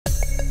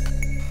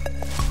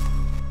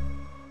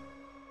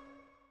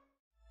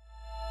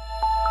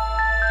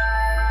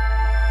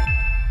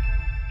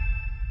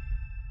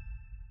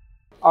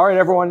All right,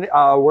 everyone,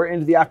 we're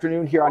into the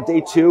afternoon here on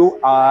day 2,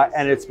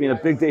 and it's been a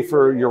big day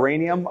for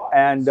uranium,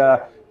 and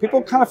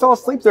people kind of fell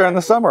asleep there in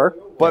the summer,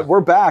 but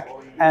we're back.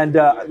 And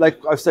like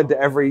I've said to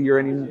every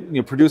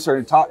uranium producer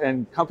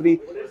and company,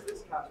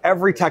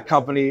 every tech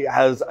company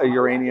has a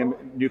uranium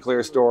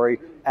nuclear story.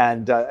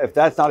 And if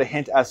that's not a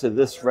hint as to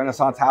this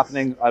renaissance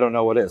happening, I don't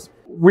know what is.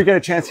 We get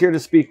a chance here to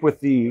speak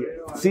with the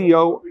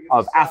CEO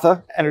of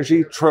Atha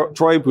Energy,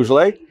 Troy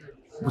Boisjoli.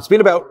 It's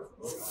been about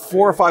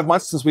 4 or 5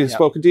 months since we've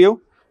spoken to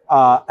you.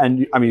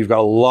 And I mean, you've got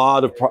a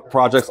lot of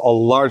projects, a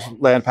large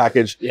land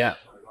package,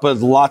 but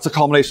lots of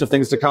culmination of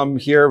things to come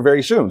here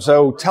very soon.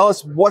 So tell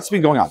us what's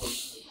been going on.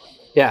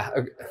 Yeah.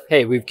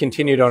 Hey, we've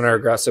continued on our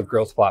aggressive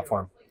growth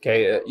platform.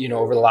 Okay.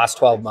 Over the last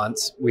 12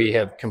 months, we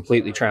have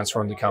completely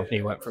transformed the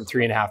company. Went from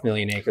 3.5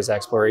 million acres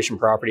exploration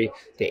property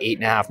to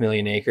 8.5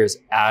 million acres,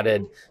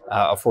 added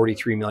a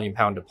 43 million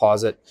pound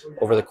deposit.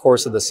 Over the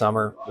course of the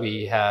summer,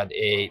 we had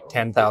a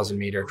 10,000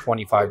 meter,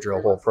 25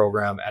 drill hole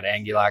program at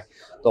Angulac.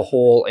 The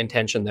whole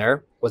intention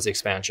there was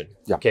expansion.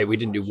 Okay, we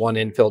didn't do one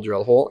infill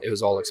drill hole, it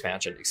was all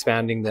expansion,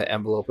 expanding the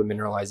envelope of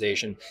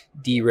mineralization,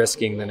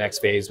 de-risking the next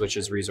phase, which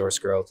is resource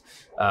growth.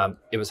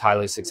 It was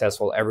highly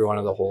successful. Every one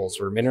of the holes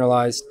were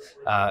mineralized.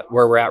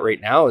 Where we're at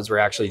right now is we're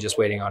actually just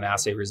waiting on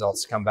assay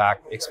results to come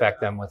back. Expect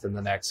them within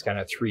the next kind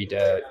of 3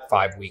 to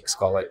 5 weeks,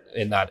 call it,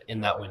 in that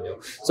window.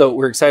 So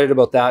we're excited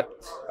about that.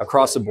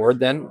 Across the board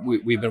then,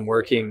 we've been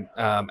working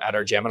at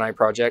our Gemini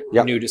project,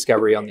 new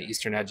discovery on the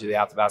eastern edge of the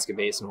Athabasca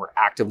Basin. We're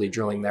actively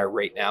drilling there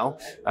right now.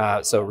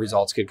 So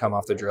results could come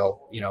off the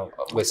drill,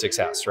 with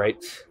success,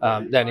 right?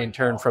 Then in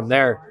turn from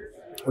there,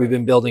 we've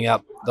been building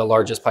up the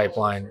largest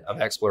pipeline of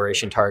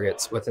exploration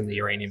targets within the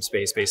uranium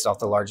space based off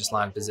the largest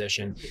land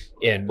position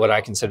in what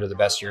I consider the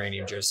best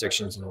uranium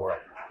jurisdictions in the world.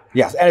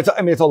 Yes,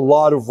 and it's a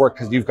lot of work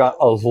because you've got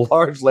a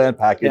large land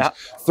package,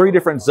 3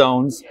 different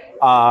zones,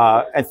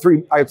 and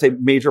 3, I would say,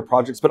 major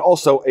projects, but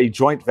also a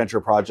joint venture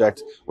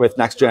project with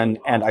NextGen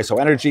and ISO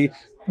Energy.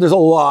 There's a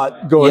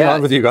lot going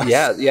on with you guys.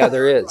 Yeah,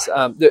 there is.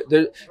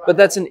 But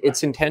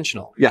it's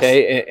intentional.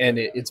 Okay, and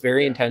it's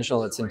very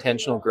intentional. It's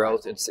intentional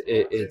growth.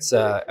 It's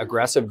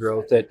aggressive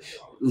growth that,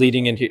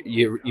 leading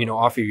into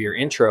off of your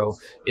intro,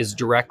 is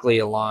directly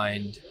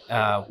aligned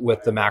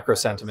with the macro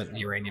sentiment in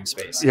the uranium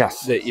space.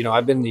 Yes.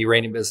 I've been in the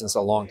uranium business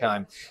a long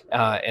time,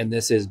 and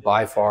this is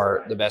by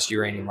far the best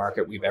uranium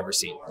market we've ever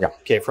seen.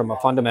 Okay, from a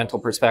fundamental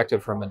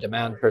perspective, from a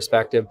demand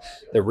perspective,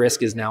 the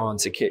risk is now on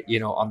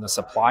the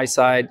supply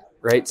side.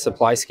 Right,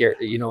 supply scare,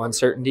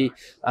 uncertainty.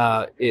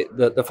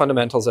 The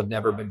fundamentals have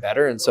never been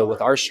better, and so with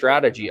our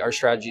strategy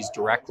is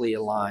directly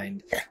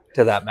aligned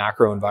to that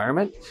macro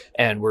environment,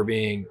 and we're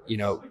being,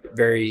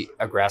 very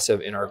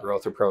aggressive in our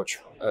growth approach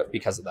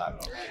because of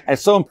that. And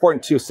it's so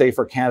important to say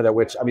for Canada,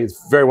 which I mean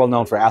is very well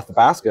known for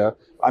Athabasca.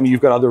 I mean, you've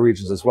got other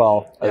regions as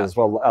well,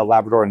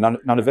 Labrador and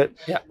Nunavut.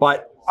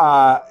 But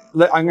I'm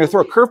going to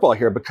throw a curveball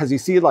here because you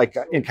see, like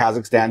in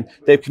Kazakhstan,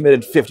 they've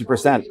committed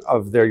 50%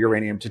 of their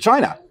uranium to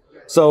China.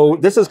 So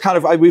this is kind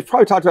of, we've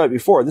probably talked about it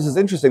before. This is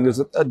interesting. There's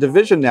a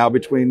division now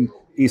between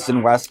East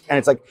and West, and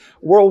it's like,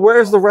 well,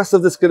 where's the rest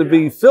of this going to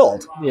be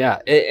filled? Yeah,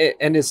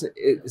 and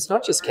it's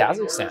not just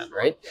Kazakhstan,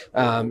 right?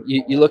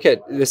 You look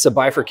at this, a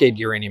bifurcated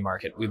uranium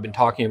market. We've been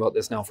talking about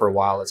this now for a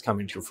while. It's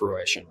coming to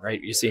fruition,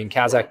 right? You're seeing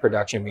Kazakh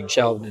production being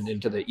shelved and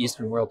into the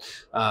Eastern world.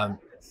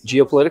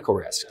 Geopolitical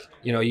risk.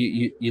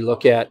 You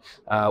look at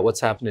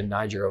what's happened in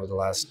Niger over the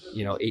last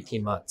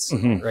 18 months,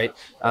 right?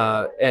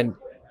 And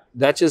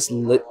that just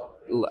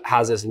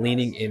has us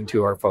leaning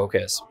into our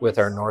focus with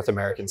our North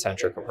American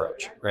centric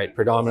approach, right?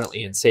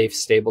 Predominantly in safe,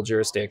 stable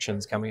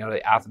jurisdictions coming out of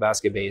the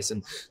Athabasca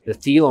Basin, the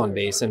Thelon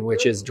Basin,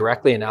 which is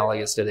directly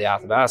analogous to the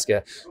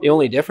Athabasca. The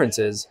only difference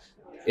is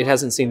it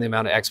hasn't seen the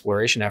amount of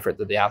exploration effort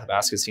that the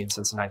Athabasca has seen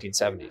since the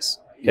 1970s.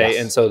 Okay,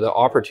 and so the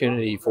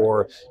opportunity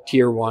for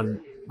tier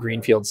 1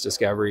 greenfields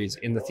discoveries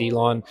in the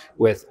Thelon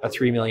with a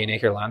 3 million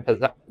acre land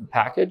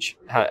package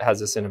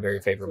has us in a very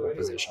favorable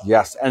position.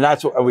 Yes, and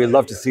that's what we'd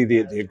love to see,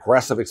 the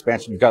aggressive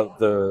expansion. You've got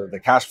the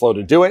cash flow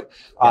to do it,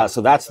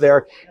 so that's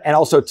there. And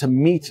also to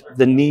meet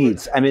the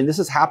needs. I mean, this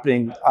is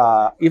happening,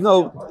 even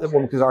though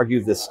one could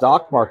argue the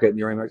stock market in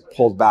uranium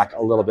pulled back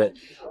a little bit,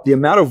 the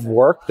amount of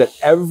work that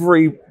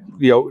every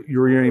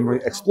uranium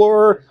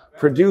explorer,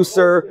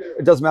 producer,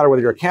 it doesn't matter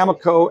whether you're a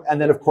Cameco, and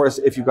then of course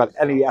if you've got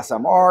any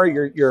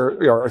SMR,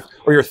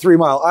 your 3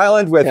 Mile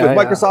Island with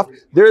Microsoft,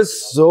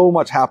 there's so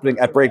much happening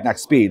at breakneck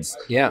speeds.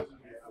 Yeah,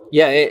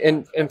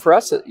 and for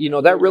us,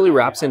 that really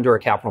wraps into our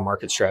capital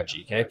market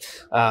strategy. Okay,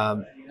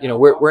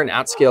 we're an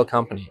at-scale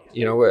company.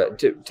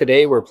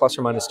 Today we're plus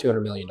or minus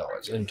 $200 million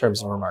in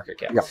terms of our market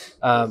cap.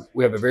 Yeah.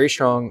 We have a very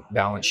strong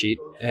balance sheet,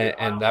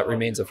 and that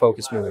remains a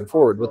focus moving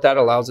forward. What that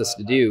allows us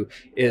to do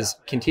is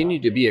continue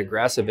to be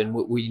aggressive in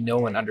what we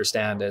know and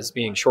understand as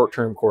being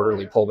short-term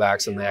quarterly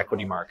pullbacks in the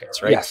equity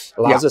markets, right? Yes.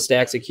 Allows us to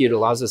execute,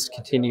 allows us to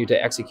continue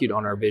to execute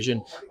on our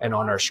vision and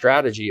on our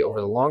strategy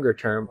over the longer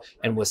term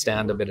and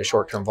withstand a bit of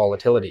short-term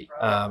volatility,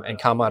 and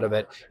come out of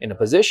it in a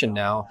position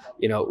now.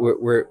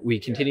 We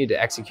continue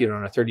to execute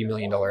on a $30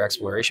 million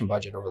exploration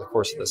budget over the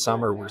course of the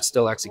summer. We're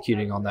still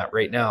executing on that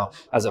right now.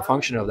 As a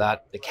function of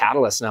that, the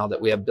catalyst now that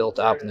we have built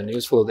up and the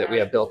news flow that we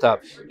have built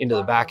up into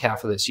the back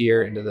half of this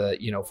year, into the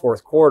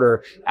fourth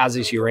quarter, as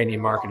this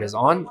uranium market is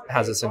on,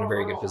 has us in a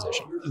very good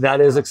position.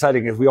 That is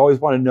exciting. If we always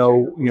want to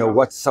know,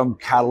 what's some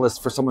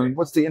catalyst for someone,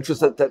 what's the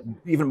interest that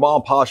even mom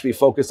and pop should be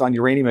focused on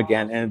uranium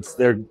again, and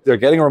they're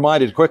getting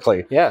reminded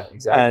quickly. Yeah,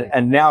 exactly.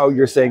 And now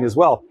you're saying as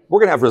well, we're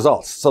going to have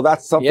results. So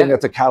that's something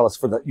that's a catalyst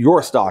for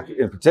your stock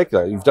in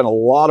particular. You've done a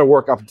lot of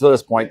work up until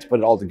this point to put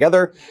it all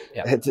together,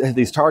 hit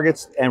these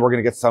targets, and we're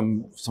going to get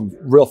some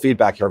real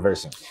feedback here very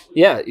soon.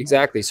 Yeah,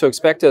 exactly. So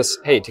expect us,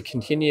 to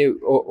continue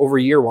over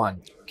year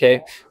one.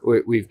 Okay,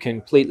 we've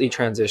completely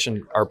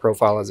transitioned our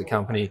profile as a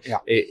company. Yeah.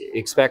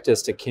 Expect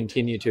us to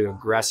continue to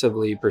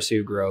aggressively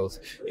pursue growth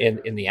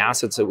in the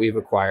assets that we've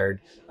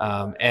acquired,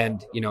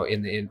 and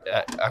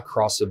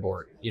across the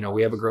board.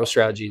 We have a growth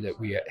strategy that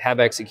we have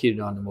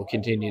executed on and will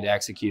continue to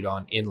execute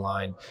on in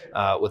line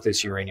with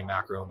this uranium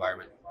macro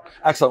environment.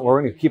 Excellent.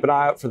 We're going to keep an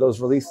eye out for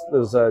those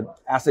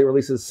assay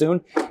releases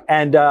soon.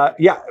 And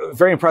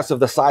very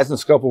impressive, the size and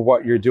scope of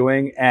what you're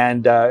doing.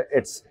 And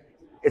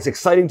it's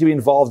exciting to be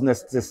involved in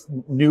this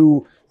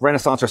new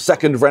renaissance or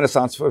second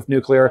renaissance of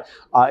nuclear.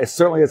 It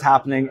certainly is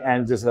happening,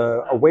 and there's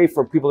a way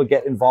for people to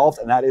get involved,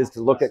 and that is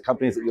to look at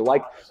companies that you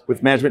like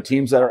with management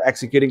teams that are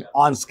executing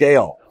on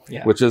scale,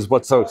 which is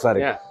what's so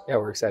exciting. Yeah,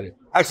 we're excited.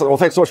 Excellent. Well,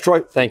 thanks so much,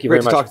 Troy. Thank you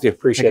Great very much. to talk to you.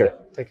 Appreciate it.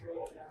 Take care.